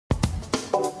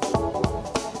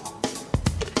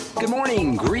Good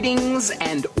morning, greetings,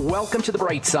 and welcome to The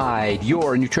Bright Side,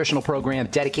 your nutritional program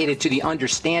dedicated to the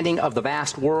understanding of the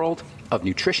vast world of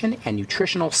nutrition and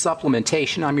nutritional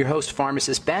supplementation. I'm your host,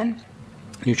 Pharmacist Ben,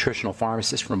 nutritional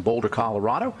pharmacist from Boulder,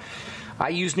 Colorado. I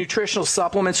use nutritional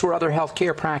supplements where other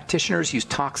healthcare practitioners use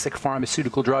toxic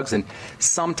pharmaceutical drugs and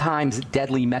sometimes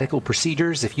deadly medical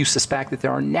procedures. If you suspect that there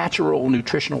are natural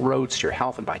nutritional roads to your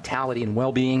health and vitality and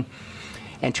well-being,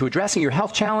 and to addressing your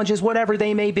health challenges, whatever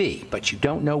they may be, but you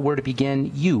don't know where to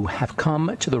begin, you have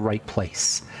come to the right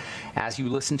place. As you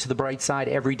listen to The Bright Side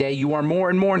every day, you are more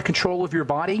and more in control of your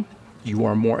body. You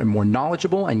are more and more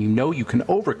knowledgeable, and you know you can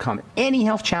overcome any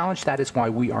health challenge. That is why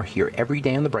we are here every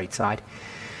day on The Bright Side,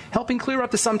 helping clear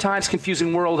up the sometimes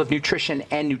confusing world of nutrition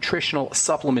and nutritional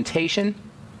supplementation.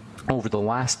 Over the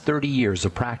last 30 years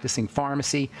of practicing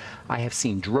pharmacy, I have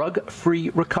seen drug-free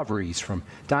recoveries from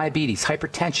diabetes,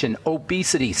 hypertension,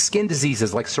 obesity, skin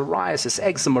diseases like psoriasis,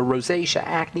 eczema, rosacea,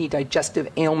 acne, digestive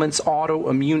ailments,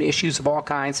 autoimmune issues of all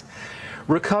kinds.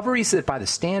 Recoveries that by the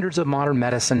standards of modern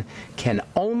medicine can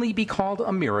only be called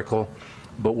a miracle,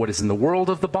 but what is in the world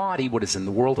of the body, what is in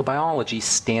the world of biology,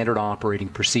 standard operating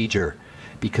procedure.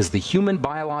 Because the human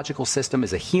biological system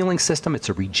is a healing system, it's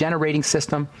a regenerating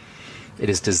system. It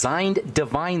is designed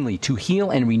divinely to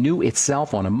heal and renew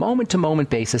itself on a moment-to-moment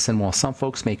basis, and while some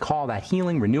folks may call that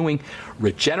healing, renewing,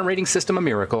 regenerating system a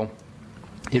miracle,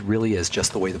 it really is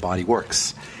just the way the body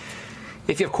works.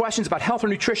 If you have questions about health or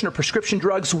nutrition or prescription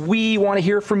drugs, we want to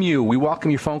hear from you. We welcome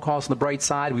your phone calls on The Bright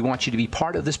Side. We want you to be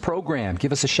part of this program.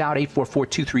 Give us a shout,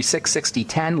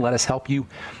 844-236-6010. Let us help you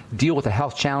deal with a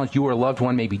health challenge you or a loved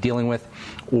one may be dealing with.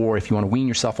 Or if you want to wean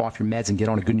yourself off your meds and get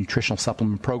on a good nutritional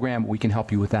supplement program, we can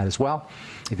help you with that as well.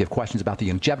 If you have questions about the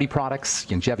longevity products,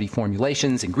 longevity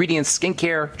formulations, ingredients,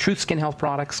 skincare, Truth Skin Health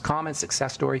products, comments,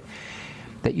 success story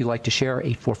that you'd like to share,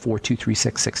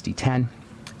 844-236-6010.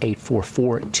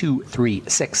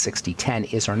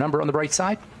 844-236-6010 is our number on The Bright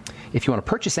Side. If you want to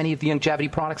purchase any of the longevity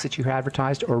products that you have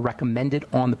advertised or recommended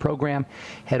on the program,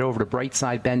 head over to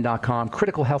brightsideben.com,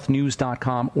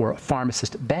 criticalhealthnews.com, or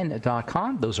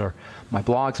pharmacistben.com. Those are my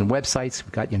blogs and websites.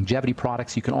 We've got longevity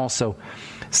products. You can also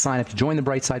sign up to join the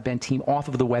Bright Side Ben team off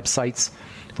of the websites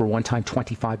for a one-time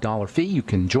 $25 fee. You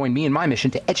can join me in my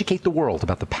mission to educate the world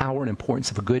about the power and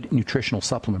importance of a good nutritional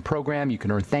supplement program. You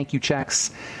can earn thank you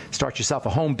checks, start yourself a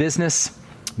home business,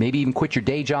 maybe even quit your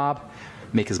day job,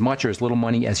 make as much or as little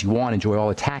money as you want, enjoy all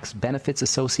the tax benefits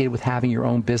associated with having your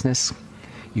own business.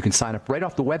 You can sign up right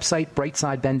off the website,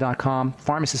 brightsideben.com,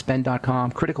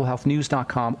 pharmacistben.com,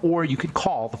 criticalhealthnews.com, or you can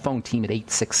call the phone team at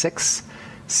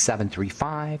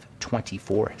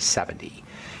 866-735-2470.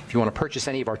 If you want to purchase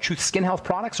any of our Truth Skin Health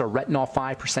products, our Retinol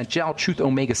 5% Gel, Truth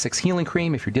Omega-6 Healing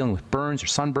Cream, if you're dealing with burns or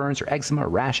sunburns or eczema or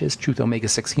rashes, Truth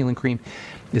Omega-6 Healing Cream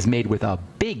is made with a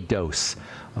big dose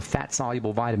of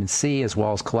fat-soluble vitamin C as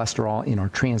well as cholesterol in our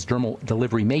transdermal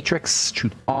delivery matrix,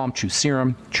 Truth Balm, Truth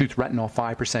Serum, Truth Retinol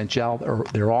 5% Gel.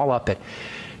 They're all up at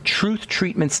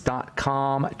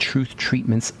truthtreatments.com,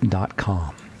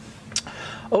 truthtreatments.com.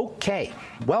 Okay,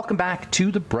 welcome back to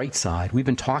The Bright Side. We've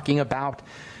been talking about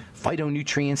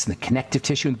phytonutrients and the connective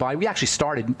tissue in the body. We actually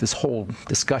started this whole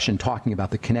discussion talking about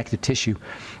the connective tissue,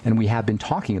 and we have been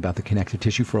talking about the connective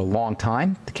tissue for a long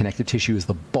time. The connective tissue is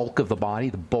the bulk of the body,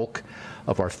 the bulk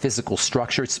of our physical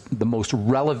structure. It's the most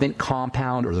relevant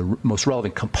compound or the most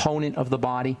relevant component of the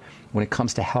body when it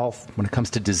comes to health, when it comes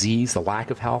to disease, the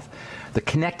lack of health. The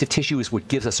connective tissue is what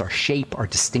gives us our shape, our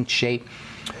distinct shape.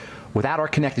 Without our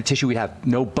connective tissue, we'd have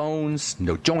no bones,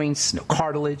 no joints, no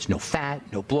cartilage, no fat,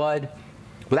 no blood.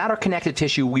 Without our connective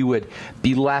tissue, we would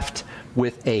be left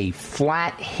with a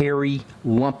flat, hairy,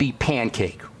 lumpy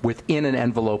pancake within an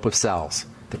envelope of cells.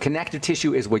 The connective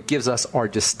tissue is what gives us our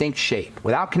distinct shape.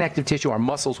 Without connective tissue, our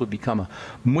muscles would become a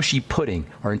mushy pudding.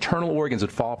 Our internal organs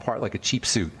would fall apart like a cheap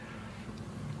suit.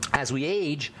 As we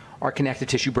age, our connective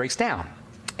tissue breaks down,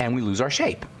 and we lose our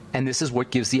shape. And this is what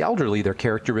gives the elderly their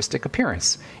characteristic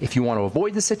appearance. If you want to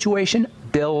avoid the situation,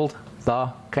 build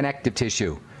the connective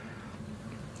tissue.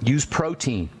 Use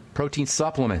protein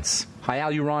supplements, high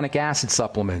hyaluronic acid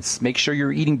supplements. Make sure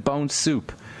you're eating bone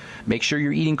soup. Make sure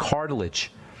you're eating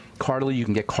cartilage. You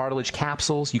can get cartilage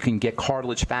capsules. You can get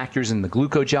cartilage factors in the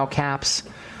glucogel caps.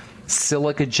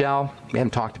 Silica gel. We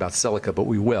haven't talked about silica, but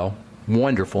we will.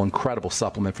 Wonderful, incredible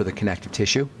supplement for the connective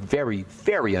tissue. Very,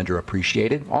 very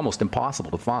underappreciated. Almost impossible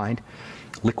to find.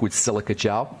 Liquid silica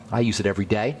gel. I use it every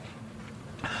day.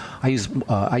 I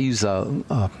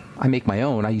make my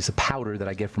own. I use a powder that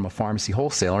I get from a pharmacy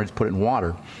wholesaler. I just put it in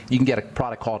water. You can get a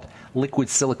product called liquid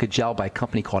silica gel by a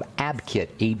company called Abkit,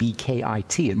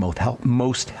 A-B-K-I-T, at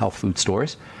most health food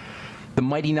stores. The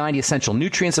mighty 90 essential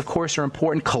nutrients, of course, are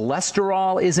important.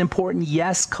 Cholesterol is important.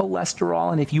 Yes,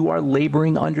 cholesterol. And if you are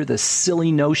laboring under the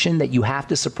silly notion that you have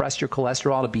to suppress your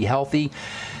cholesterol to be healthy,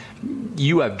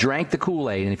 you have drank the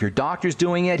Kool-Aid. And if your doctor's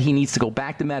doing it, he needs to go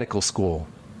back to medical school.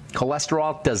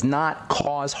 Cholesterol does not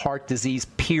cause heart disease,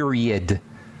 period.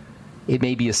 It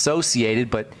may be associated,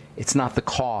 but it's not the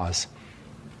cause.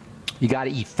 You got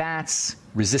to eat fats,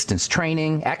 resistance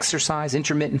training, exercise,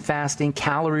 intermittent fasting,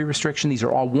 calorie restriction. These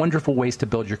are all wonderful ways to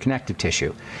build your connective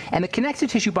tissue. And the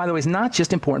connective tissue, by the way, is not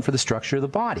just important for the structure of the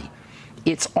body.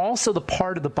 It's also the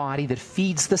part of the body that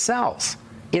feeds the cells.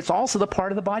 It's also the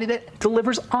part of the body that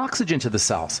delivers oxygen to the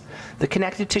cells. The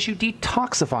connective tissue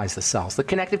detoxifies the cells. The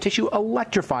connective tissue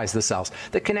electrifies the cells.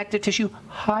 The connective tissue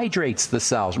hydrates the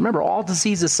cells. Remember, all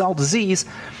disease is cell disease.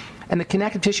 And the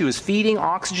connective tissue is feeding,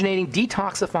 oxygenating,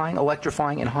 detoxifying,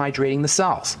 electrifying, and hydrating the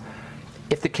cells.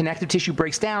 If the connective tissue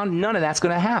breaks down, none of that's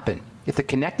going to happen. If the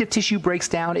connective tissue breaks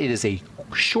down, it is a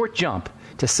short jump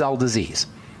to cell disease.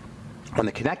 When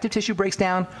the connective tissue breaks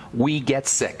down, we get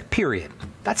sick, period.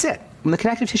 That's it. When the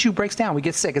connective tissue breaks down, we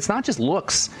get sick. It's not just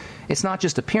looks. It's not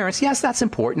just appearance. Yes, that's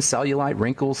important. Cellulite,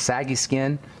 wrinkles, saggy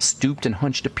skin, stooped and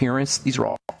hunched appearance. These are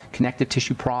all connective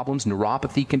tissue problems.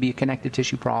 Neuropathy can be a connective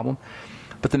tissue problem.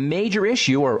 But the major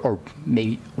issue, or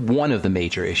maybe one of the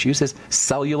major issues, is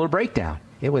cellular breakdown.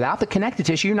 Without the connective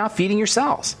tissue, you're not feeding your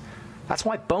cells. That's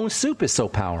why bone soup is so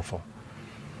powerful.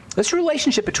 This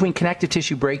relationship between connective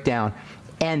tissue breakdown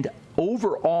and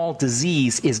overall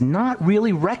disease is not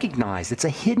really recognized. It's a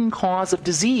hidden cause of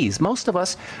disease. Most of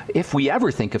us, if we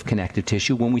ever think of connective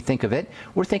tissue, when we think of it,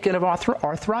 we're thinking of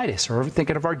arthritis, or we're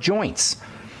thinking of our joints,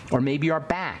 or maybe our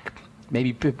back.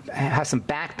 Maybe have some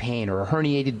back pain or a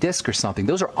herniated disc or something.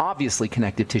 Those are obviously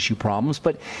connective tissue problems,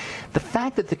 but the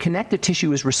fact that the connective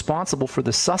tissue is responsible for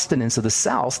the sustenance of the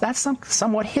cells, that's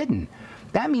somewhat hidden.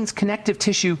 That means connective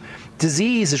tissue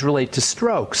disease is related to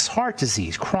strokes, heart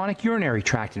disease, chronic urinary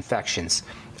tract infections,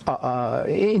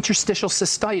 interstitial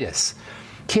cystitis,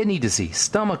 kidney disease,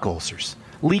 stomach ulcers,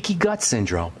 leaky gut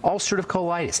syndrome, ulcerative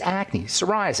colitis, acne,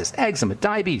 psoriasis, eczema,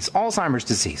 diabetes, Alzheimer's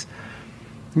disease.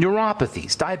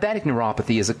 Neuropathies. Diabetic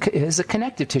neuropathy is a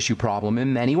connective tissue problem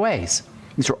in many ways.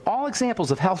 These are all examples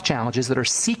of health challenges that are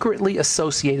secretly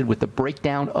associated with the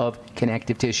breakdown of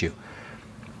connective tissue.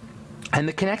 And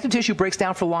the connective tissue breaks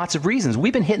down for lots of reasons.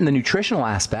 We've been hitting the nutritional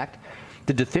aspect,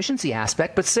 the deficiency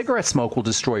aspect, but cigarette smoke will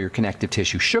destroy your connective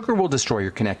tissue. Sugar will destroy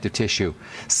your connective tissue.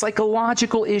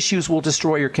 Psychological issues will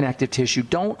destroy your connective tissue.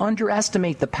 Don't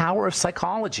underestimate the power of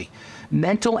psychology.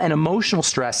 Mental and emotional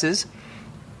stresses,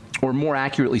 or more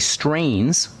accurately,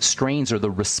 strains. Strains are the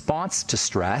response to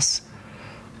stress.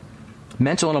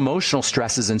 Mental and emotional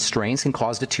stresses and strains can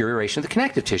cause deterioration of the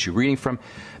connective tissue. Reading from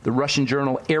the Russian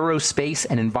journal Aerospace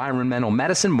and Environmental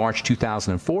Medicine, March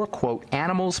 2004, quote,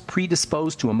 animals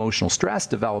predisposed to emotional stress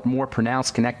develop more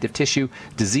pronounced connective tissue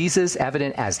diseases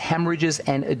evident as hemorrhages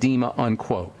and edema,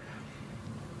 unquote,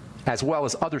 as well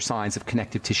as other signs of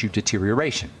connective tissue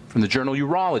deterioration. From the journal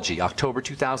Urology, October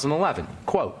 2011,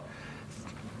 quote,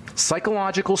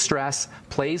 psychological stress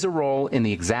plays a role in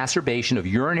the exacerbation of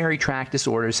urinary tract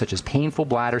disorders such as painful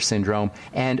bladder syndrome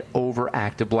and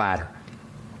overactive bladder,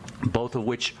 both of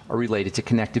which are related to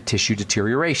connective tissue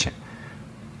deterioration.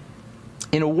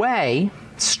 In a way,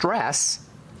 stress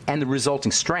and the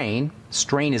resulting strain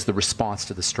is the response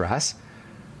to the stress.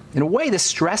 In a way, the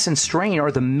stress and strain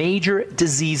are the major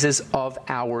diseases of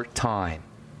our time.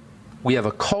 We have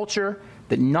a culture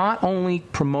that not only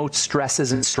promotes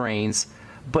stresses and strains,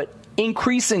 but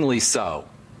increasingly so.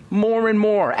 More and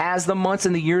more, as the months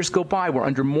and the years go by, we're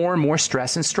under more and more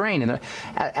stress and strain. And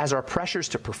as our pressures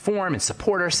to perform and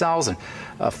support ourselves and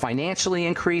financially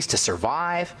increase to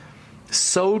survive,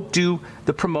 so do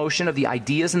the promotion of the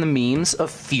ideas and the memes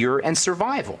of fear and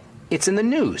survival. It's in the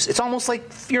news. It's almost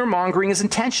like fear-mongering is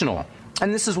intentional.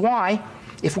 And this is why,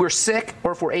 if we're sick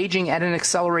or if we're aging at an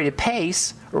accelerated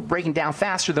pace or breaking down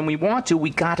faster than we want to, we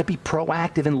got to be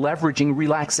proactive in leveraging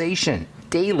relaxation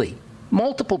daily,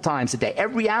 multiple times a day,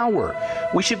 every hour.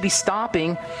 We should be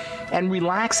stopping and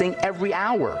relaxing every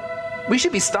hour. We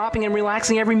should be stopping and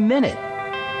relaxing every minute.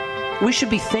 We should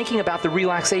be thinking about the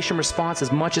relaxation response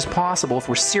as much as possible if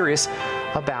we're serious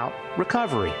about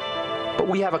recovery. But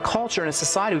we have a culture and a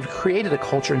society, we've created a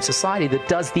culture and society that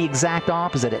does the exact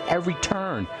opposite at every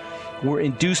turn. We're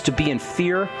induced to be in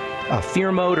fear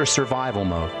mode or survival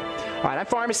mode. All right, I'm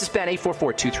Pharmacist Ben.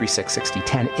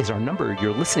 844-236-6010 is our number.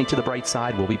 You're listening to The Bright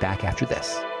Side. We'll be back after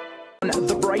this. On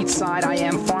The Bright Side, I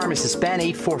am Pharmacist Ben.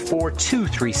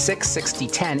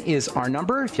 844-236-6010 is our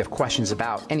number. If you have questions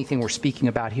about anything we're speaking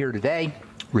about here today,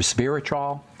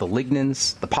 resveratrol, the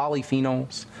lignans, the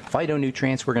polyphenols,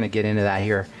 phytonutrients, we're going to get into that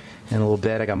here in a little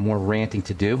bit. I got more ranting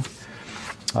to do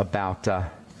about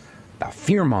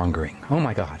fear-mongering. Oh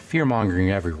my God,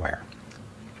 fear-mongering everywhere.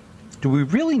 Do we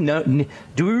really know?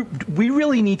 Do we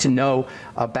really need to know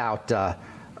about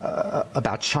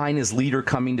China's leader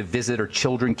coming to visit, or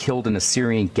children killed in a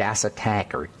Syrian gas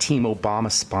attack, or Team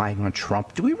Obama spying on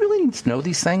Trump? Do we really need to know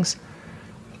these things?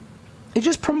 They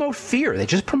just promote fear. They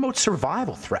just promote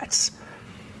survival threats.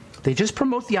 They just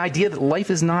promote the idea that life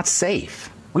is not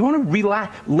safe. We want to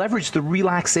leverage the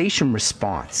relaxation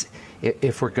response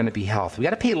if we're going to be healthy. We got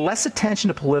to pay less attention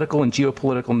to political and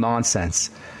geopolitical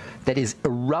nonsense that is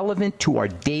irrelevant to our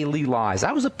daily lives.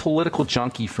 I was a political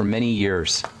junkie for many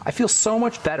years. I feel so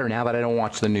much better now that I don't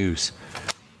watch the news.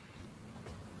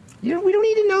 You know, we don't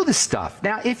need to know this stuff.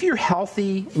 Now, if you're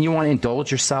healthy and you want to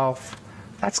indulge yourself,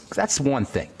 that's one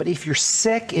thing. But if you're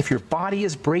sick, if your body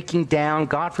is breaking down,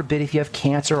 God forbid if you have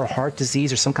cancer or heart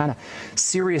disease or some kind of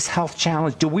serious health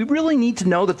challenge, do we really need to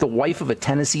know that the wife of a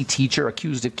Tennessee teacher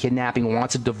accused of kidnapping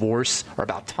wants a divorce, or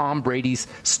about Tom Brady's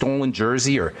stolen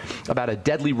jersey, or about a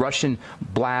deadly Russian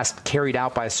blast carried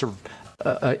out by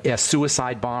a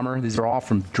suicide bomber? These are all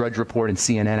from Drudge Report and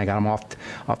CNN. I got them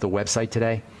off the website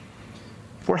today.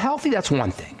 If we're healthy, that's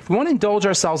one thing. If we want to indulge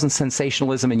ourselves in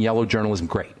sensationalism and yellow journalism,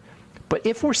 great. But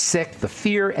if we're sick, the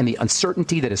fear and the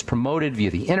uncertainty that is promoted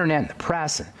via the internet and the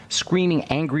press and screaming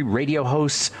angry radio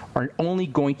hosts are only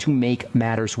going to make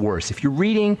matters worse. If you're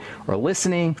reading or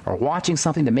listening or watching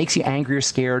something that makes you angry or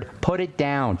scared, put it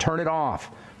down, turn it off.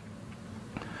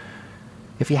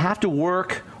 If you have to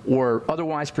work or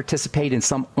otherwise participate in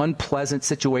some unpleasant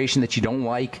situation that you don't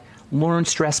like, learn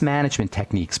stress management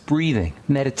techniques, breathing,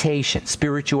 meditation,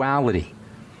 spirituality.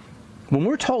 When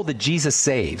we're told that Jesus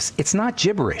saves, it's not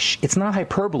gibberish, it's not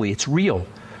hyperbole, it's real.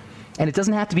 And it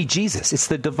doesn't have to be Jesus. It's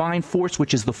the divine force,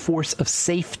 which is the force of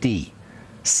safety.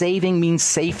 Saving means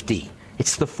safety.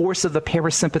 It's the force of the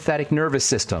parasympathetic nervous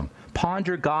system.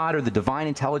 Ponder God or the divine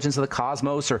intelligence of the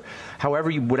cosmos, or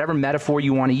whatever metaphor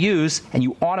you want to use, and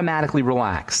you automatically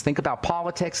relax. Think about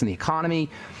politics and the economy,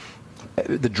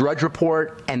 the Drudge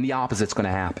Report, and the opposite's going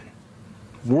to happen.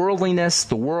 Worldliness,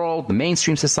 the world, the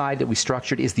mainstream society that we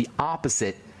structured is the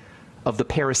opposite of the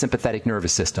parasympathetic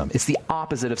nervous system. It's the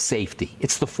opposite of safety.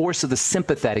 It's the force of the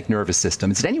sympathetic nervous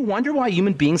system. Is it any wonder why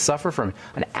human beings suffer from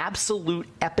an absolute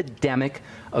epidemic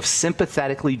of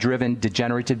sympathetically driven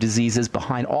degenerative diseases?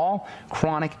 Behind all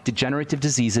chronic degenerative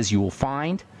diseases, you will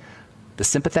find the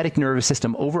sympathetic nervous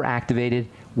system overactivated,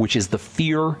 which is the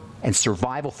fear and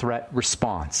survival threat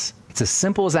response. It's as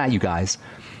simple as that, you guys.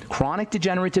 Chronic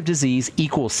degenerative disease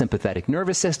equals sympathetic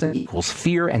nervous system equals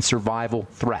fear and survival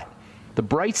threat. The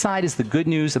bright side is the good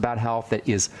news about health that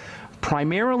is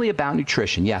primarily about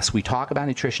nutrition. Yes, we talk about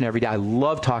nutrition every day. I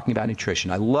love talking about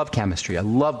nutrition. I love chemistry. I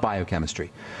love biochemistry.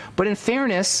 But in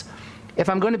fairness, if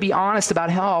I'm going to be honest about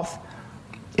health,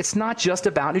 it's not just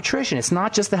about nutrition. It's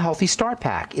not just the Healthy Start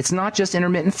Pack. It's not just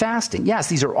intermittent fasting. Yes,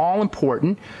 these are all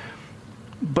important,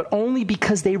 but only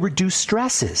because they reduce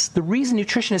stresses. The reason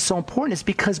nutrition is so important is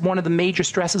because one of the major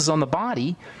stresses on the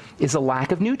body is a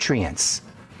lack of nutrients.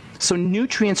 So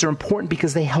nutrients are important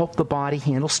because they help the body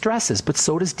handle stresses, but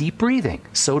so does deep breathing.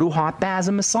 So do hot baths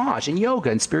and massage and yoga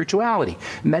and spirituality,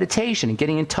 meditation, and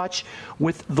getting in touch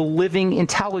with the living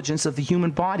intelligence of the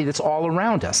human body that's all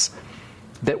around us,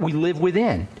 that we live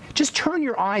within. Just turn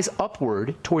your eyes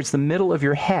upward towards the middle of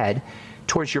your head,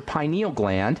 towards your pineal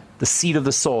gland, the seat of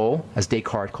the soul, as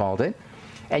Descartes called it,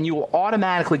 and you will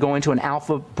automatically go into an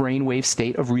alpha brainwave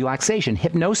state of relaxation.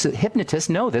 Hypnotists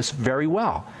know this very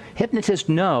well. Hypnotists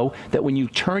know that when you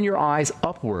turn your eyes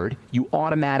upward, you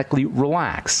automatically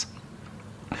relax.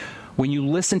 When you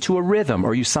listen to a rhythm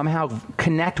or you somehow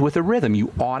connect with a rhythm,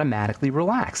 you automatically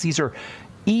relax. These are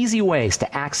easy ways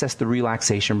to access the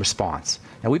relaxation response.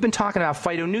 Now, we've been talking about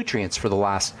phytonutrients for the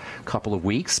last couple of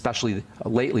weeks, especially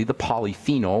lately the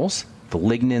polyphenols, the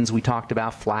lignans we talked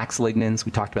about, flax lignans.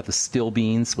 We talked about the still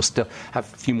beans. We'll still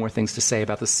have a few more things to say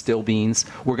about the still beans.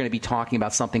 We're going to be talking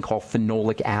about something called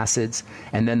phenolic acids,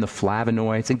 and then the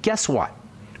flavonoids. And guess what?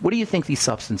 What do you think these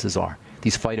substances are?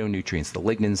 These phytonutrients, the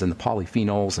lignans and the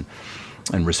polyphenols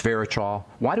and resveratrol.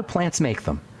 Why do plants make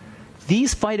them?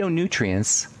 These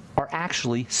phytonutrients are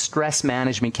actually stress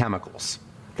management chemicals.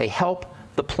 They help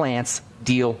the plants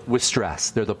deal with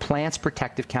stress. They're the plant's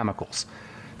protective chemicals.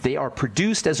 They are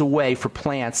produced as a way for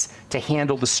plants to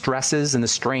handle the stresses and the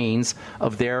strains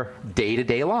of their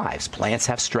day-to-day lives. Plants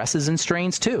have stresses and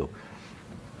strains too.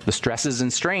 The stresses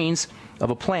and strains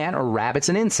of a plant are rabbits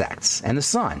and insects and the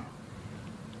sun.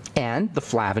 And the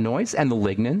flavonoids and the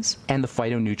lignans and the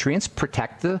phytonutrients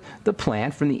protect the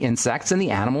plant from the insects and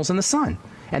the animals and the sun.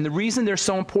 And the reason they're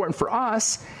so important for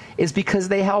us is because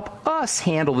they help us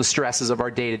handle the stresses of our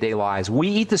day-to-day lives. We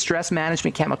eat the stress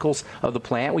management chemicals of the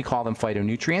plant. We call them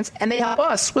phytonutrients, and they help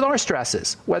us with our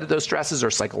stresses, whether those stresses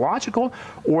are psychological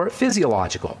or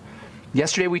physiological.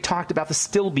 Yesterday, we talked about the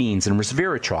still beans and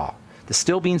resveratrol. The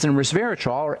still beans and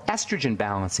resveratrol are estrogen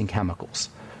balancing chemicals.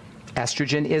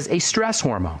 Estrogen is a stress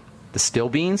hormone. The still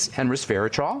beans and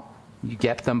resveratrol, you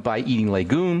get them by eating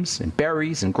legumes and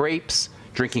berries and grapes,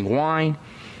 drinking wine.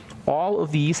 All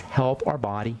of these help our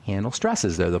body handle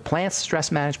stresses. They're the plant's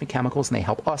stress management chemicals, and they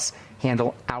help us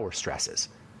handle our stresses.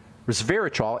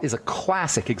 Resveratrol is a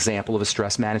classic example of a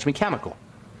stress management chemical.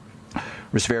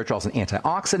 Resveratrol is an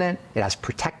antioxidant. It has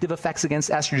protective effects against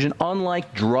estrogen,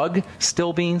 unlike drug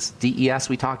still beans, DES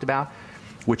we talked about,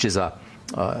 which is a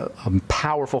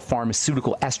powerful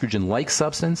pharmaceutical estrogen-like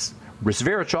substance.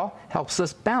 Resveratrol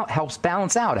helps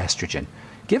balance out estrogen.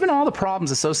 Given all the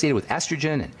problems associated with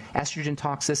estrogen and estrogen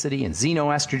toxicity and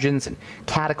xenoestrogens and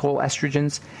catechol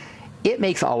estrogens, it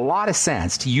makes a lot of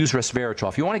sense to use resveratrol.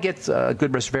 If you want to get a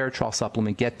good resveratrol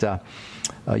supplement, get a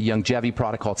Youngevity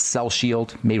product called Cell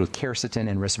Shield, made with quercetin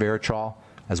and resveratrol,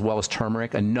 as well as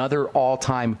turmeric, another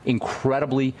all-time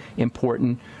incredibly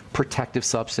important protective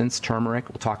substance, turmeric.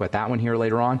 We'll talk about that one here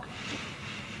later on.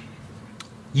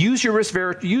 Use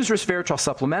resveratrol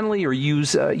supplementally, or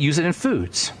use it in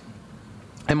foods.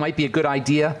 It might be a good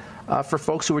idea for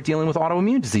folks who are dealing with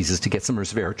autoimmune diseases to get some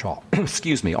resveratrol.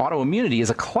 Excuse me. Autoimmunity is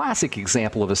a classic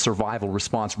example of a survival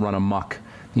response run amok.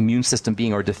 The immune system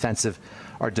being our defense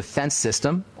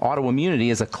system. Autoimmunity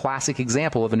is a classic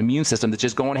example of an immune system that's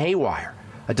just going haywire.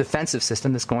 A defensive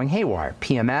system that's going haywire.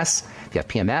 PMS, if you have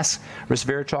PMS,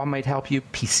 resveratrol might help you.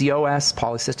 PCOS,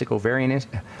 polycystic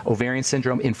ovarian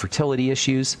syndrome, infertility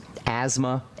issues,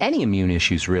 asthma, any immune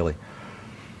issues really.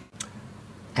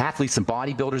 Athletes and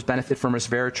bodybuilders benefit from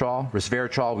resveratrol.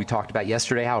 Resveratrol, we talked about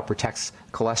yesterday, how it protects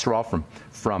cholesterol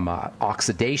from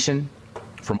oxidation,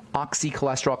 from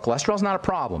oxycholesterol. Cholesterol is not a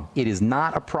problem. It is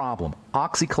not a problem.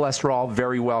 Oxycholesterol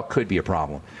very well could be a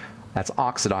problem. That's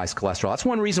oxidized cholesterol. That's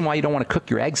one reason why you don't want to cook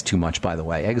your eggs too much, by the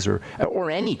way. Eggs or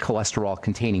any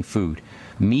cholesterol-containing food.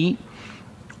 Meat,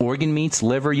 organ meats,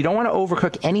 liver. You don't want to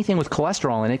overcook anything with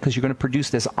cholesterol in it because you're going to produce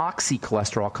this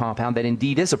oxycholesterol compound that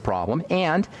indeed is a problem.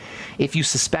 And if you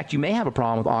suspect you may have a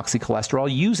problem with oxycholesterol,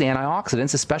 use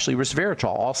antioxidants, especially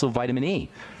resveratrol, also vitamin E.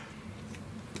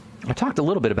 I talked a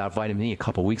little bit about vitamin E a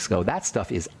couple weeks ago. That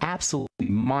stuff is absolutely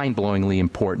mind-blowingly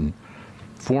important.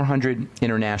 400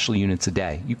 international units a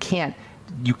day. You can't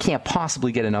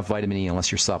possibly get enough vitamin E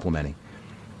unless you're supplementing.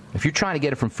 If you're trying to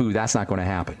get it from food, that's not going to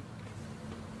happen.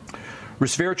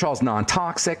 Resveratrol is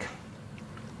non-toxic.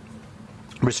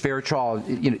 Resveratrol,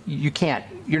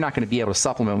 you're not going to be able to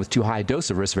supplement with too high a dose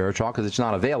of resveratrol because it's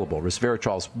not available.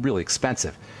 Resveratrol is really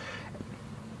expensive.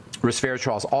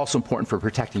 Resveratrol is also important for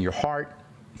protecting your heart.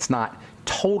 It's not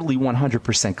totally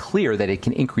 100% clear that it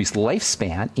can increase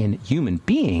lifespan in human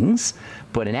beings,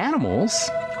 but in animals,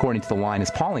 according to the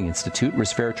Linus Pauling Institute,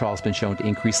 resveratrol has been shown to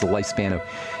increase the lifespan of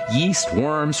yeast,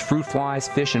 worms, fruit flies,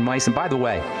 fish, and mice. And by the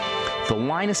way, the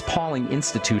Linus Pauling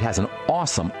Institute has an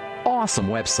awesome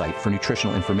website for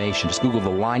nutritional information. Just Google the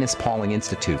Linus Pauling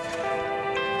Institute.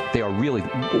 They are really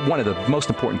one of the most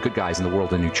important good guys in the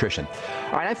world of nutrition.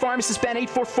 All right, I'm Pharmacist Ben.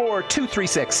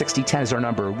 844-236-6010 is our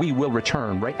number. We will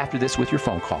return right after this with your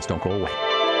phone calls. Don't go away.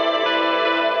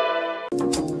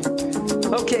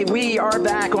 Okay, we are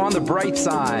back on the bright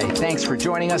side. Thanks for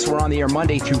joining us. We're on the air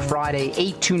Monday through Friday,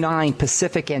 8 to 9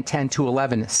 Pacific and 10 to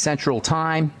 11 Central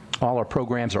Time. All our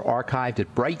programs are archived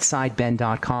at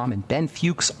brightsideben.com and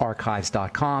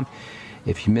benfuchsarchives.com.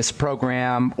 If you miss a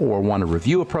program or want to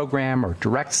review a program or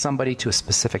direct somebody to a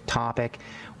specific topic,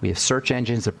 we have search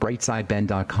engines at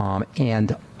brightsideben.com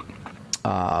and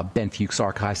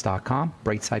benfuchsarchives.com,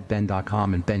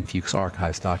 brightsideben.com and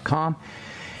benfuchsarchives.com.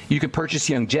 You can purchase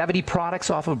Youngevity products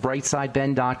off of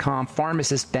brightsideben.com,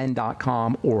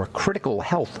 pharmacistben.com, or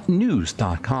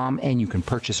criticalhealthnews.com. And you can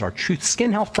purchase our Truth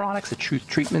Skin Health products at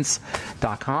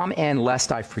truthtreatments.com. And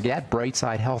lest I forget,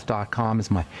 brightsidehealth.com is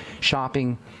my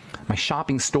shopping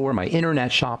store, my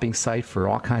internet shopping site for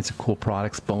all kinds of cool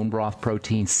products, bone broth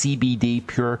protein, CBD,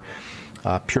 Pure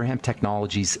Hemp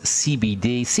Technologies,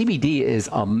 CBD. CBD is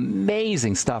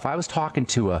amazing stuff. I was talking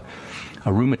to a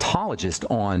rheumatologist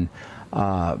on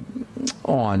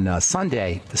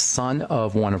Sunday, the son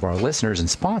of one of our listeners and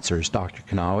sponsors, Dr.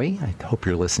 Kanawi. I hope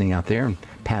you're listening out there in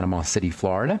Panama City,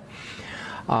 Florida.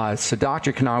 So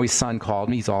Dr. Kanawi's son called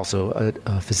me. He's also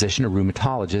a physician, a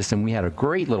rheumatologist, and we had a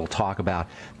great little talk about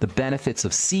the benefits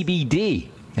of CBD.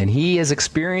 And he has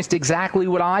experienced exactly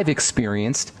what I've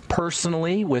experienced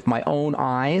personally with my own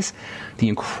eyes, the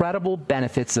incredible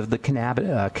benefits of the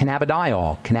cannabidiol.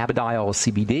 Cannabidiol is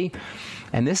CBD,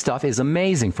 and this stuff is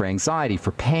amazing for anxiety,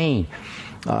 for pain.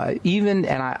 And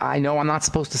I know I'm not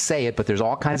supposed to say it, but there's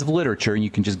all kinds of literature, and you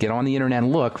can just get on the internet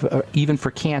and look, even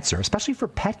for cancer, especially for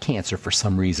pet cancer for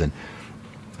some reason.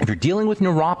 If you're dealing with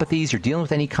neuropathies, you're dealing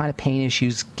with any kind of pain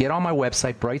issues, get on my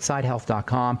website,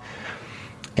 brightsidehealth.com,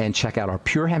 and check out our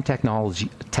Pure Hemp Technologies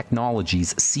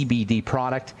CBD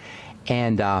product,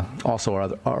 and also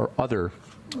our other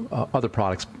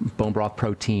products, bone broth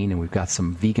protein, and we've got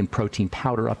some vegan protein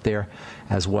powder up there,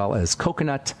 as well as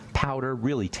coconut powder,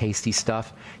 really tasty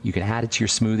stuff. You can add it to your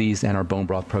smoothies, and our bone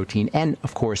broth protein, and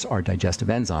of course our digestive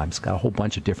enzymes. Got a whole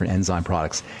bunch of different enzyme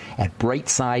products at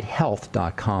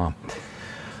brightsidehealth.com.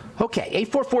 Okay,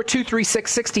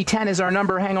 844-236-6010 is our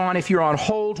number. Hang on if you're on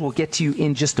hold. We'll get to you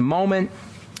in just a moment.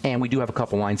 And we do have a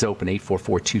couple lines open,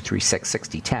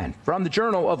 844-236-6010. From the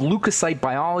Journal of Leukocyte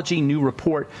Biology, new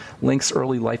report links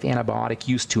early life antibiotic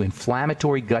use to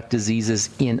inflammatory gut diseases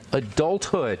in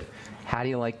adulthood. How do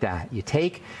you like that? You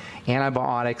take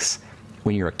antibiotics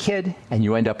when you're a kid, and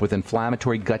you end up with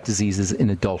inflammatory gut diseases in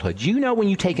adulthood. You know, when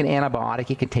you take an antibiotic,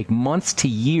 it can take months to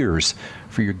years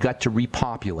for your gut to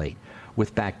repopulate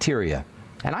with bacteria.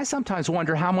 And I sometimes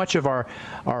wonder how much of our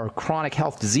chronic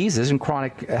health diseases and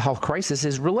chronic health crisis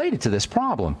is related to this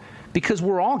problem, because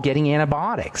we're all getting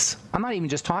antibiotics. I'm not even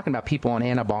just talking about people on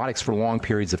antibiotics for long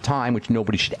periods of time, which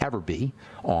nobody should ever be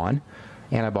on.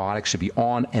 Antibiotics should be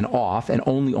on and off, and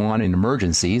only on in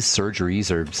emergencies,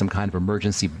 surgeries, or some kind of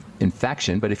emergency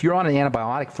infection. But if you're on an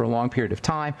antibiotic for a long period of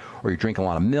time, or you're drinking a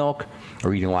lot of milk,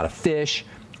 or eating a lot of fish,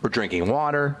 or drinking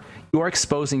water, you are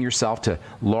exposing yourself to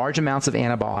large amounts of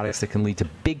antibiotics that can lead to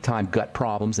big-time gut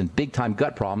problems, and big-time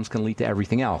gut problems can lead to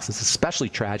everything else. It's especially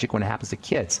tragic when it happens to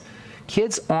kids.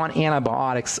 Kids on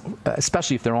antibiotics,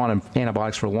 especially if they're on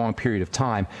antibiotics for a long period of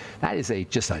time, that is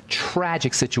just a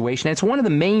tragic situation. And it's one of the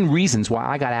main reasons why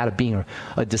I got out of being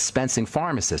a dispensing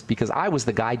pharmacist, because I was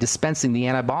the guy dispensing the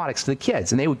antibiotics to the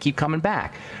kids, and they would keep coming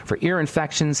back for ear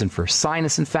infections and for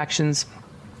sinus infections,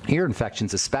 ear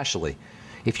infections especially.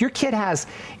 If your kid has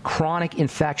chronic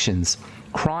infections,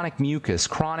 chronic mucus,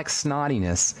 chronic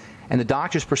snottiness, and the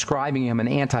doctor's prescribing him an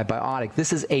antibiotic,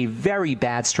 this is a very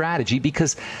bad strategy,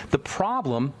 because the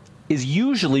problem is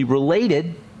usually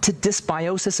related to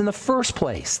dysbiosis in the first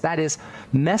place. That is,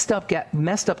 messed up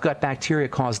gut bacteria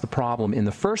caused the problem in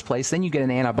the first place. Then you get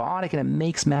an antibiotic, and it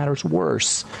makes matters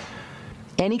worse.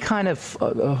 Any kind of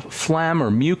phlegm or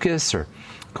mucus or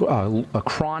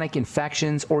chronic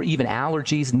infections or even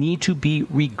allergies need to be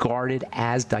regarded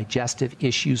as digestive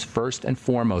issues first and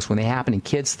foremost. When they happen in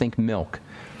kids, think milk.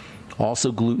 Also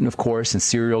gluten, of course, and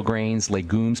cereal grains,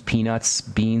 legumes, peanuts,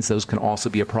 beans, those can also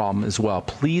be a problem as well.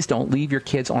 Please don't leave your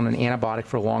kids on an antibiotic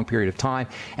for a long period of time,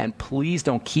 and please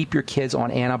don't keep your kids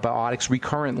on antibiotics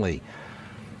recurrently.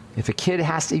 If you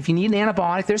need an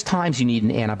antibiotic, there's times you need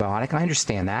an antibiotic, I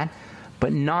understand that,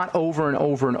 but not over and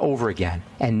over and over again,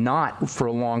 and not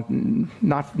for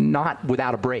not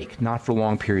without a break, not for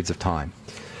long periods of time.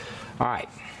 All right,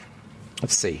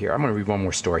 let's see here. I'm going to read one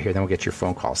more story here, then we'll get your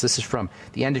phone calls. This is from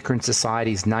the Endocrine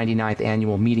Society's 99th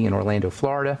annual meeting in Orlando,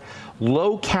 Florida.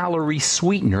 Low-calorie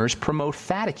sweeteners promote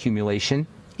fat accumulation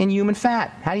in human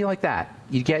fat. How do you like that?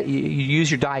 You use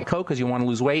your Diet Coke because you want to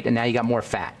lose weight, and now you got more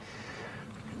fat.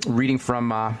 Reading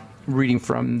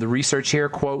from the research here,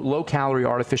 quote, low-calorie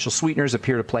artificial sweeteners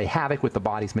appear to play havoc with the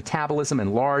body's metabolism,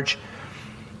 and large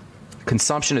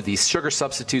consumption of these sugar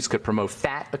substitutes could promote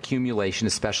fat accumulation,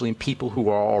 especially in people who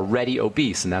are already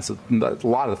obese. And that's a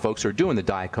lot of the folks who are doing the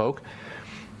Diet Coke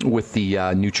with the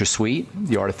NutraSweet,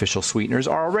 the artificial sweeteners,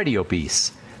 are already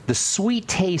obese. The sweet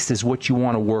taste is what you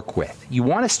want to work with. You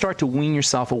want to start to wean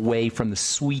yourself away from the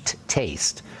sweet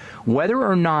taste. Whether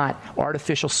or not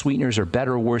artificial sweeteners are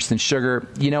better or worse than sugar,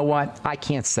 you know what? I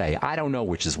can't say. I don't know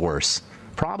which is worse.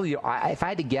 Probably, if I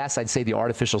had to guess, I'd say the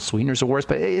artificial sweeteners are worse,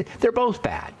 but they're both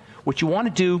bad. What you want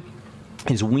to do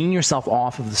is wean yourself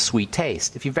off of the sweet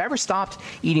taste. If you've ever stopped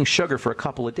eating sugar for a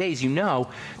couple of days, you know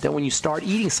that when you start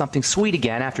eating something sweet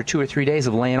again after 2 or 3 days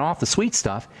of laying off the sweet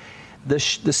stuff, the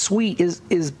sweet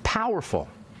is powerful.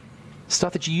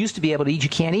 Stuff that you used to be able to eat, you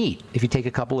can't eat if you take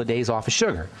a couple of days off of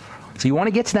sugar. So you want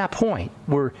to get to that point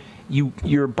where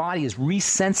your body is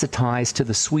resensitized to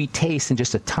the sweet taste, and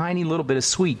just a tiny little bit of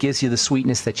sweet gives you the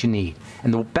sweetness that you need.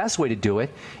 And the best way to do it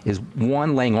is,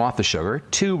 1, laying off the sugar,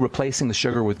 2, replacing the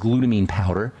sugar with glutamine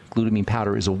powder. Glutamine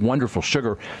powder is a wonderful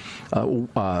sugar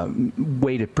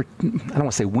way to, I don't want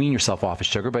to say wean yourself off of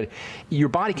sugar, but your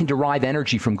body can derive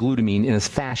energy from glutamine in a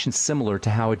fashion similar to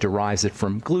how it derives it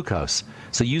from glucose.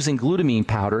 So using glutamine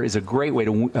powder is a great way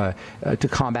to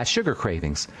combat sugar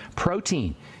cravings.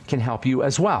 Protein can help you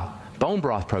as well. Bone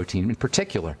broth protein in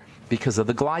particular, because of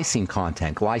the glycine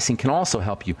content. Glycine can also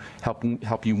help you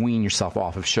wean yourself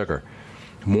off of sugar.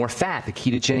 More fat, the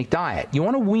ketogenic diet. You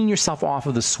want to wean yourself off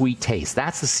of the sweet taste.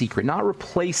 That's the secret. Not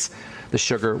replace the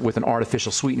sugar with an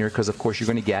artificial sweetener, because, of course, you're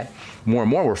going to get, more and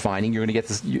more we're finding, you're going to get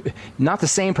this, not the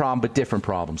same problem, but different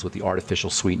problems with the artificial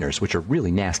sweeteners, which are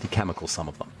really nasty chemicals, some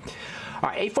of them. All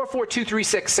right,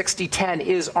 844-236-6010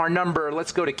 is our number.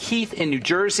 Let's go to Keith in New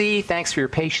Jersey. Thanks for your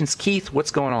patience. Keith,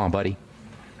 what's going on, buddy?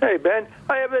 Hey, Ben.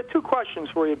 I have 2 questions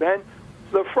for you, Ben.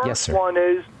 The first one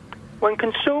is, when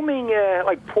consuming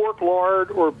like pork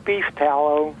lard or beef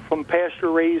tallow from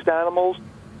pasture-raised animals,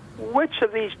 which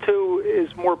of these 2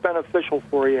 is more beneficial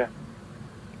for you?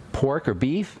 Pork or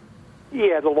beef?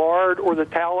 Yeah, the lard or the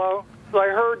tallow. So I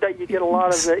heard that you get a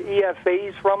lot of the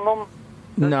EFAs from them.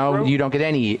 No, you don't get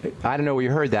any. I don't know where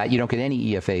you heard that. You don't get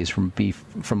any EFAs from beef,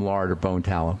 from lard or bone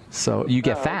tallow. So you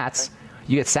get fats. Okay.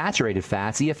 You get saturated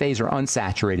fats. EFAs are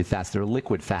unsaturated fats. They're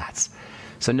liquid fats.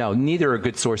 So no, neither are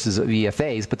good sources of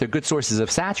EFAs, but they're good sources of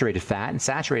saturated fat, and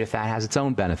saturated fat has its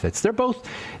own benefits. They're both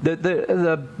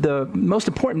the most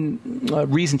important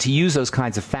reason to use those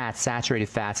kinds of fats, saturated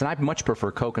fats, and I much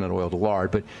prefer coconut oil to lard,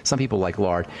 but some people like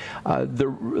lard. The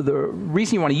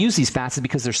reason you want to use these fats is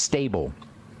because they're stable.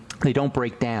 They don't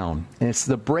break down. And it's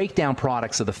the breakdown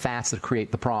products of the fats that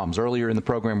create the problems. Earlier in the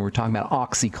program, we were talking about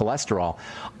oxycholesterol.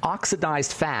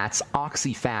 Oxidized fats,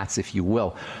 oxy-fats, if you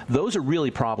will, those are really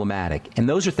problematic. And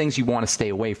those are things you want to stay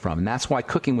away from. And that's why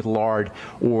cooking with lard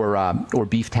or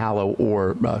beef tallow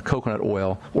or coconut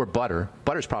oil or butter,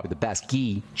 butter's probably the best.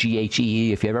 Ghee,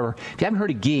 G-H-E-E, if you haven't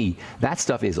heard of ghee, that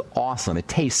stuff is awesome. It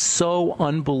tastes so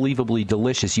unbelievably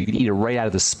delicious. You can eat it right out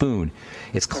of the spoon.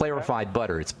 It's clarified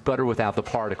butter. It's butter without the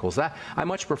particles. I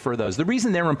much prefer those. The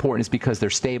reason they're important is because they're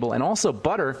stable, and also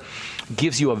butter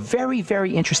gives you a very,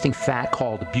 very interesting fat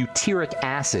called butyric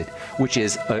acid, which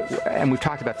is, and we've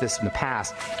talked about this in the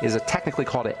past, is technically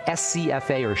called a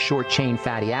SCFA, or short-chain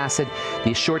fatty acid.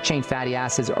 These short-chain fatty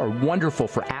acids are wonderful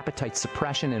for appetite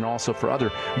suppression and also for other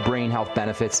brain health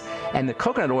benefits. And the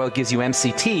coconut oil gives you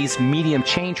MCTs,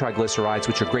 medium-chain triglycerides,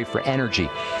 which are great for energy.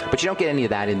 But you don't get any of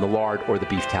that in the lard or the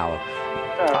beef tallow.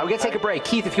 We're going to take a break.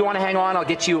 Keith, if you want to hang on,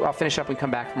 I'll finish up and come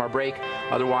back from our break.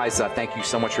 Otherwise, thank you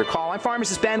so much for your call. I'm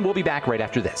Pharmacist Ben. We'll be back right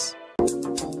after this.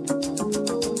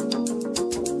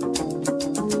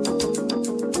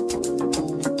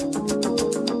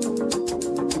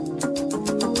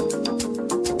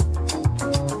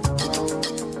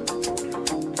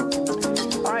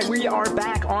 All right, we are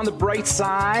back on the bright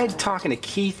side, talking to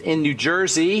Keith in New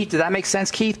Jersey. Did that make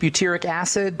sense, Keith? Butyric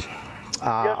acid?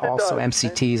 Yes, also does.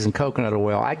 MCTs and coconut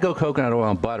oil. I'd go coconut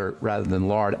oil and butter rather than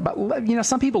lard. But, you know,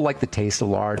 some people like the taste of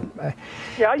lard.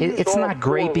 Yeah, it's not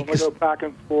great because... Go back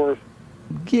and forth.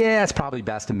 Yeah, it's probably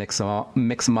best to mix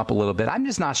them up a little bit. I'm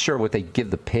just not sure what they give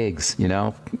the pigs, you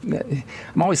know.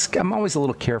 I'm always a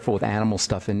little careful with animal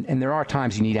stuff, and there are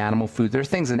times you need animal food. There are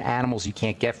things in animals you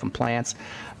can't get from plants,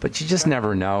 but you just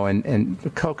never know.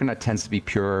 And coconut tends to be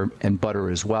pure, and butter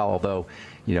as well, although,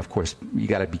 you know, of course, you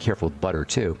got to be careful with butter,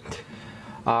 too.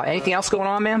 Anything else going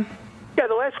on, ma'am? Yeah,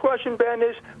 the last question, Ben,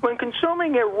 is when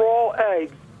consuming a raw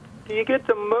egg, do you get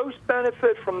the most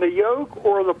benefit from the yolk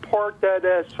or the part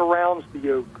that surrounds the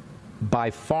yolk? By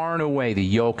far and away, the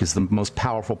yolk is the most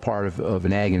powerful part of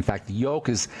an egg. In fact, the yolk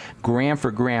is, gram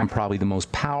for gram, probably the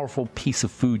most powerful piece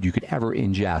of food you could ever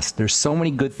ingest. There's so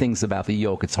many good things about the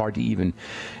yolk, it's hard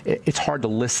to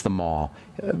list them all.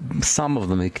 Some of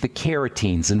them, the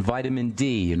carotenes and vitamin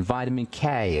D and vitamin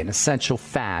K and essential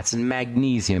fats and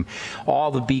magnesium, all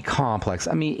the B complex.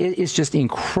 I mean, it's just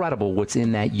incredible what's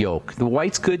in that yolk. The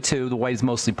white's good too. The white is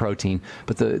mostly protein,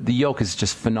 but the yolk is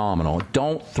just phenomenal.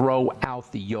 Don't throw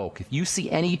out the yolk. If you see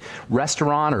any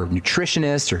restaurant or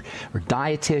nutritionist or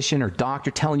dietitian or doctor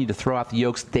telling you to throw out the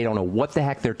yolks, they don't know what the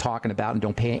heck they're talking about and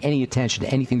don't pay any attention to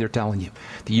anything they're telling you.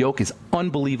 The yolk is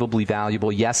unbelievably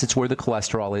valuable. Yes, it's where the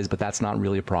cholesterol is, but that's not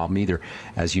really a problem either,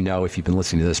 as you know if you've been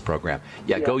listening to this program.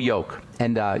 Yeah. Go yolk.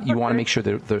 And you want to make sure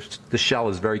that the shell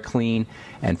is very clean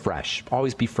and fresh.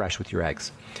 Always be fresh with your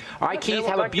eggs. All right, Keith,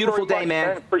 have a beautiful day, man.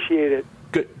 I appreciate it.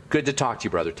 Good to talk to you,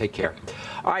 brother. Take care.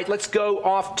 All right, let's go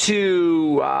off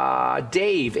to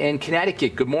Dave in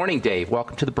Connecticut. Good morning, Dave.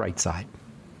 Welcome to the bright side.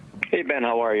 Hey, Ben.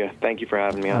 How are you? Thank you for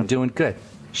having me on. I'm doing good.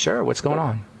 Sure. What's going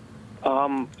on?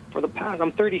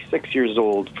 I'm 36 years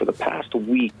old. For the past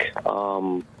week,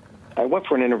 I went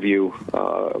for an interview.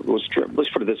 Let's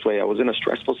put it this way. I was in a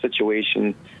stressful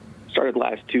situation. Started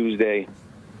last Tuesday,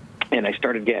 and I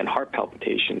started getting heart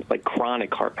palpitations, like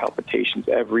chronic heart palpitations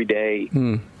every day,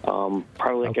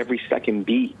 probably like every second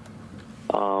beat.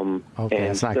 Okay,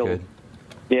 that's not good.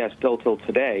 Yeah, still till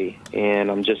today, and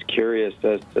I'm just curious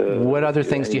as to what other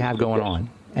things do you have going on?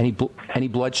 Any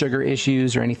blood sugar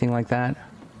issues or anything like that?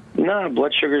 No,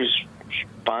 blood sugar's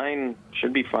fine.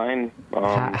 Should be fine.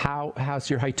 How's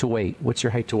your height to weight? What's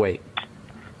your height to weight?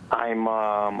 I'm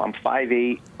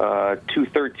 5'8",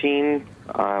 213.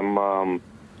 I'm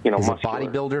Is muscular. a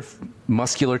bodybuilder,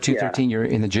 muscular 213. Yeah. You're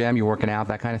in the gym. You're working out,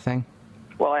 that kind of thing.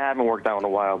 Well, I haven't worked out in a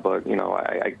while, but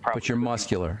I probably. But you're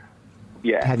muscular.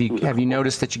 Yeah. Have you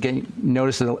noticed that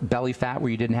noticed the belly fat where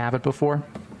you didn't have it before?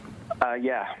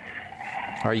 Yeah.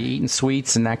 Are you eating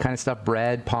sweets and that kind of stuff?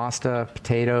 Bread, pasta,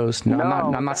 potatoes? No.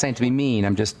 I'm not saying to be mean.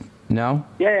 I'm just no.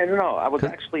 Yeah, no. I was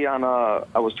actually on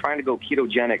I was trying to go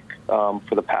ketogenic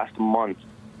for the past month,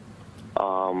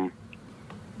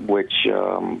 which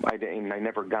I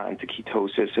never got into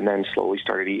ketosis, and then slowly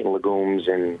started eating legumes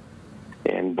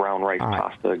and brown rice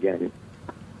pasta again.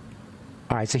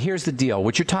 All right, so here's the deal.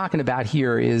 What you're talking about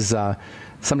here is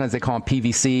sometimes they call them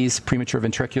PVCs, premature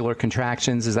ventricular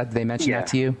contractions. Is that, did they mention that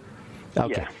to you?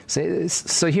 Okay,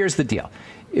 so here's the deal.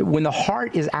 When the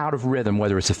heart is out of rhythm,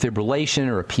 whether it's a fibrillation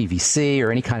or a PVC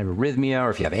or any kind of arrhythmia, or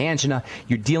if you have angina,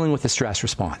 you're dealing with a stress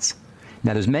response.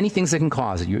 Now, there's many things that can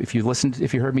cause it. If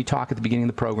you heard me talk at the beginning of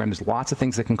the program, there's lots of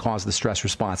things that can cause the stress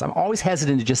response. I'm always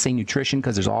hesitant to just say nutrition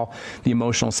because there's all the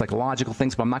emotional, psychological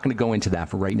things, but I'm not going to go into that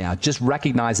for right now. Just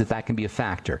recognize that can be a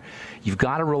factor. You've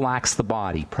got to relax the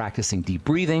body, practicing deep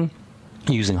breathing,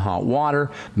 using hot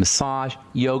water, massage,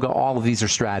 yoga, all of these are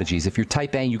strategies. If you're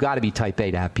type A, you got to be type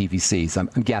A to have PVCs.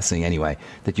 I'm guessing anyway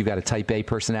that you've got a type A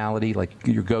personality, like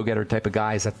your go-getter type of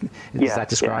guy. Does that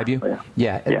describe you?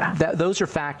 Yeah. Those are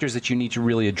factors that you need to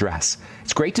really address.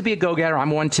 It's great to be a go-getter. I'm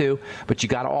one too, but you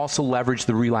got to also leverage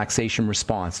the relaxation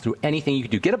response through anything you can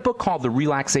do. Get a book called The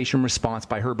Relaxation Response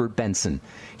by Herbert Benson.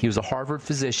 He was a Harvard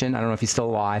physician. I don't know if he's still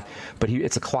alive, but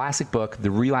it's a classic book,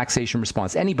 The Relaxation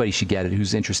Response. Anybody should get it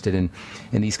who's interested in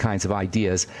these kinds of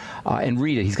ideas, and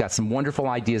read it. He's got some wonderful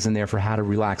ideas in there for how to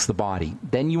relax the body.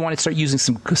 Then you want to start using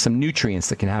some nutrients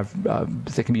that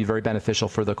can be very beneficial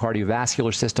for the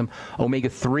cardiovascular system.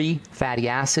 Omega-3 fatty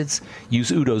acids.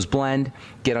 Use Udo's blend.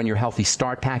 Get on your Healthy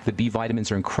Start Pack. The B vitamins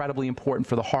are incredibly important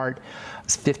for the heart.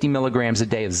 50 milligrams a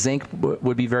day of zinc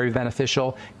would be very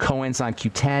beneficial. Coenzyme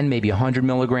Q10, maybe 100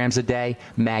 milligrams a day.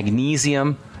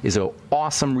 Magnesium is an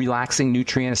awesome relaxing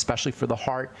nutrient, especially for the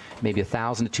heart, maybe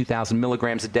 1,000 to 2,000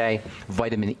 milligrams a day.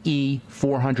 Vitamin E,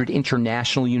 400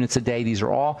 international units a day. These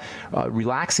are all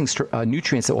relaxing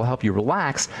nutrients that will help you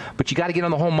relax, but you got to get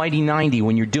on the whole mighty 90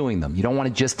 when you're doing them. You don't want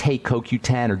to just take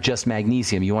CoQ10 or just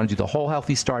magnesium. You want to do the whole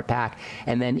Healthy Start Pack,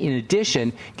 and then in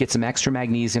addition, get some extra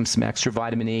magnesium, some extra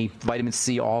vitamin E, vitamin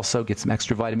C also, get some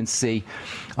extra vitamin C.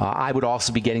 I would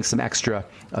also be getting some extra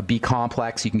B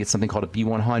complex. You can get something called a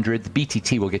B100. The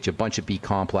BTT will get you a bunch of B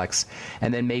complex,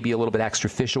 and then maybe a little bit extra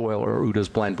fish oil or Udo's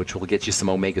blend, which will get you some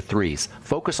omega-3s.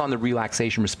 Focus on the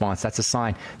relaxation response. That's a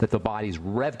sign that the body's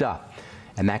revved up,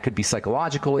 and that could be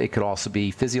psychological. It could also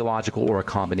be physiological or a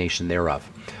combination thereof.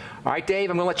 All right, Dave,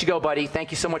 I'm going to let you go, buddy.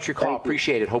 Thank you so much for your call.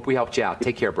 Appreciate it. Hope we helped you out.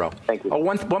 Take care, bro. Thank you. Oh,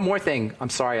 one more thing.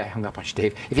 I'm sorry I hung up on you,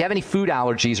 Dave. If you have any food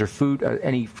allergies or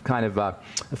any kind of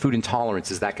food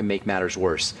intolerances, that can make matters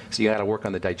worse. So you got to work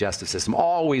on the digestive system.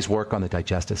 Always work on the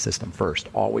digestive system first.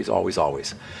 Always, always,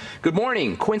 always. Good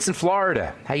morning, Quince in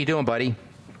Florida. How you doing, buddy?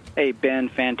 Hey, Ben,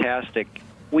 fantastic.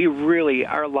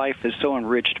 Our life is so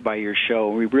enriched by your show.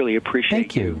 We really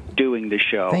appreciate you doing the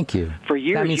show. Thank you. For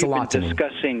years, that means you've a lot been to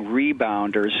discussing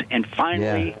rebounders, and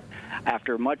finally,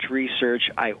 after much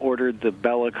research, I ordered the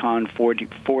Bellicon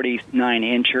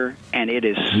 49-incher, and it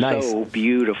is so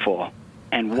beautiful.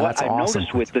 And what I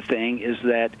noticed with the thing is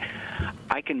that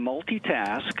I can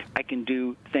multitask. I can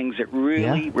do things that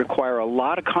really require a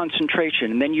lot of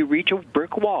concentration, and then you reach a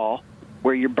brick wall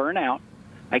where you're burnt out.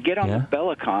 I get on the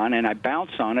Bellicon, and I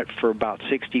bounce on it for about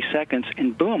 60 seconds,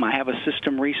 and boom, I have a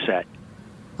system reset.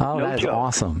 Oh, that is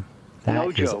awesome.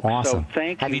 That is awesome. So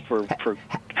thank you for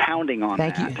hounding on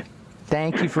that.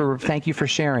 Thank you for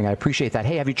sharing. I appreciate that.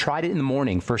 Hey, have you tried it in the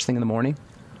morning, first thing in the morning?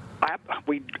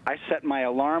 I set my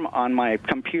alarm on my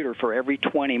computer for every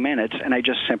 20 minutes, and I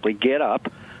just simply get up.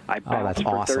 I bounce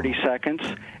for 30 seconds,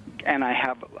 and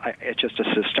it's just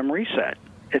a system reset.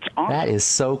 It's awesome. That is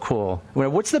so cool. I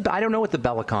don't know what the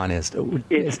Bellicon is.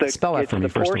 Spell that for me,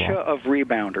 first of all. It's the Porsche of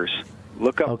rebounders.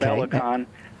 Look up Bellicon.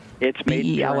 It's made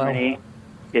in Germany.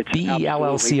 It's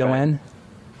Bellcon?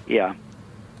 Yeah.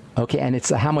 Okay, and it's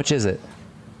how much is it?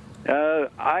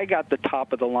 I got the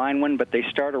top of the line one, but they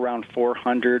start around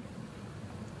 400.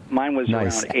 Mine was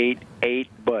around 8,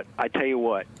 but I tell you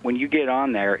what, when you get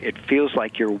on there, it feels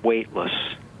like you're weightless.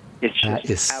 It's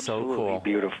just absolutely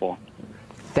beautiful.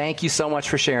 Thank you so much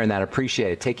for sharing that. I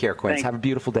appreciate it. Take care, Quince. Have a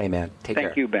beautiful day, man. Take care.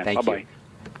 Thank you, Ben. Bye-bye.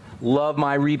 Love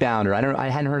my rebounder. I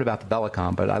hadn't heard about the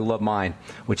Bellicon, but I love mine,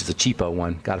 which is a cheapo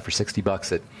one. Got it for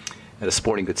 $60 at a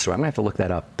sporting goods store. I'm going to have to look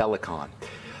that up. Bellicon.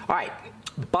 All right.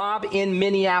 Bob in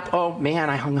Minneapolis. Oh, man,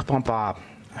 I hung up on Bob.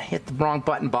 I hit the wrong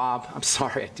button, Bob. I'm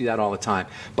sorry. I do that all the time.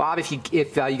 Bob, if you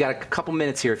got a couple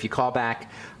minutes here, if you call back,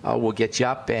 we'll get you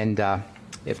up. And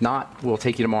if not, we'll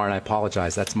take you tomorrow, and I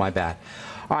apologize. That's my bad.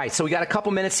 All right, so we got a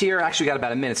couple minutes here. Actually, we got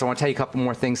about a minute, so I want to tell you a couple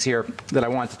more things here that I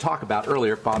wanted to talk about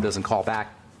earlier if Bob doesn't call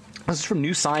back. This is from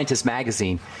New Scientist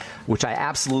magazine, which I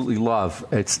absolutely love.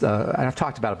 I've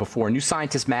talked about it before. New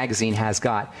Scientist magazine has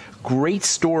got great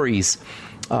stories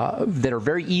that are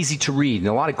very easy to read and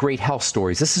a lot of great health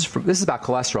stories. This is about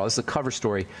cholesterol. This is a cover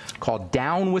story called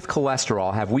 "Down with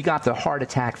Cholesterol: Have We Got the Heart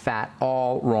Attack Fat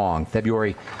All Wrong?"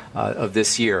 February of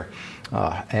this year.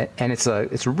 And it's a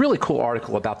really cool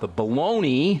article about the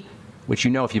baloney, which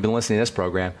you know if you've been listening to this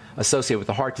program, associated with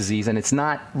the heart disease. And it's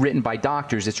not written by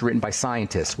doctors, it's written by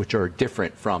scientists, which are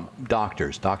different from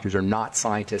doctors. Doctors are not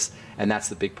scientists, and that's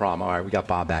the big problem. All right, we got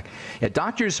Bob back. Yeah,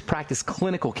 doctors practice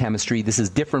clinical chemistry. This is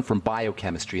different from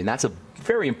biochemistry, and that's a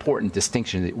very important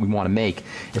distinction that we want to make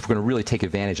if we're going to really take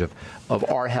advantage of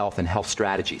our health and health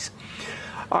strategies.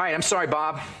 All right, I'm sorry,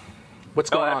 Bob. What's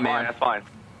going on, man? That's fine.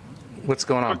 What's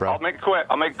going on, bro? I'll make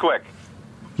it quick.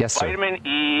 Yes, sir. Vitamin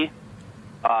E,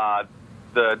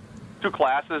 the two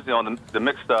classes, the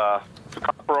mixed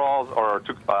tocopherols or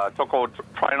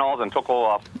tocotrienols and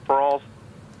tocopherols.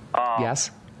 Yes.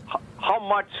 How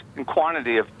much in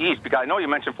quantity of each? Because I know you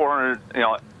mentioned 400,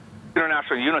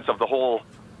 international units of the whole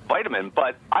vitamin,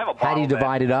 but I have a bottle. How do you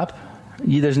divide it up?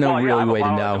 There's no really way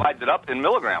to know. Divide it up in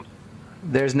milligrams.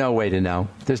 There's no way to know.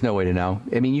 There's no way to know.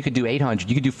 I mean, you could do 800.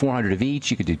 You could do 400 of each.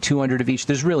 You could do 200 of each.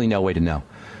 There's really no way to know.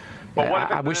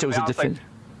 I wish there was a definitive.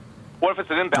 What if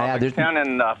it's an imbalance, like 10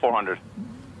 and 400?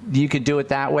 You could do it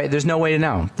that way. There's no way to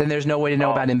know. Then there's no way to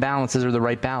know about imbalances or the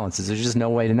right balances. There's just no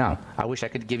way to know. I wish I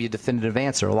could give you a definitive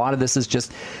answer. A lot of this is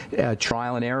just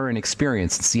trial and error and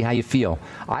experience and see how you feel.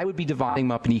 I would be dividing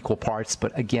them up in equal parts,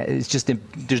 but again, it's just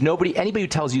anybody who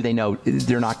tells you they know,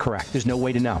 they're not correct. There's no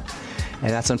way to know. And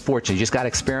that's unfortunate. You just got to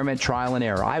experiment, trial and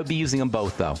error. I would be using them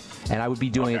both, though. And I would be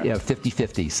doing it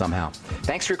 50-50 somehow.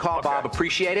 Thanks for your call, Bob.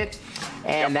 Appreciate it.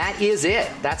 And that is it.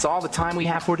 That's all the time we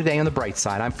have for today on The Bright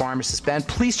Side. I'm Pharmacist Ben.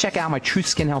 Please check out my Truth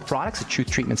Skin Health products at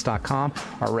truthtreatments.com.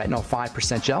 Our Retinol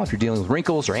 5% gel if you're dealing with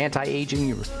wrinkles or anti-aging,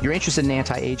 you're interested in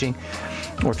anti-aging,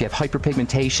 or if you have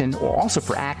hyperpigmentation, or also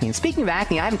for acne. And speaking of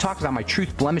acne, I haven't talked about my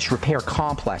Truth Blemish Repair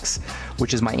Complex,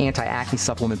 which is my anti-acne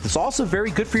supplement that's also very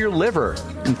good for your liver.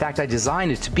 In fact, I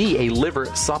designed it to be a liver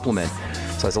supplement.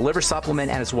 So it's a liver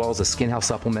supplement and as well as a skin health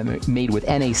supplement made with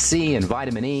NAC and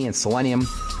vitamin E and selenium.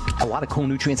 A lot of cool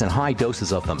nutrients and high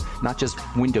doses of them, not just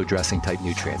window dressing type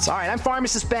nutrients. All right, I'm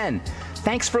Pharmacist Ben.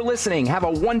 Thanks for listening. Have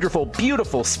a wonderful,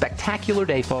 beautiful, spectacular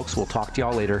day, folks. We'll talk to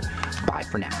y'all later. Bye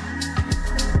for now.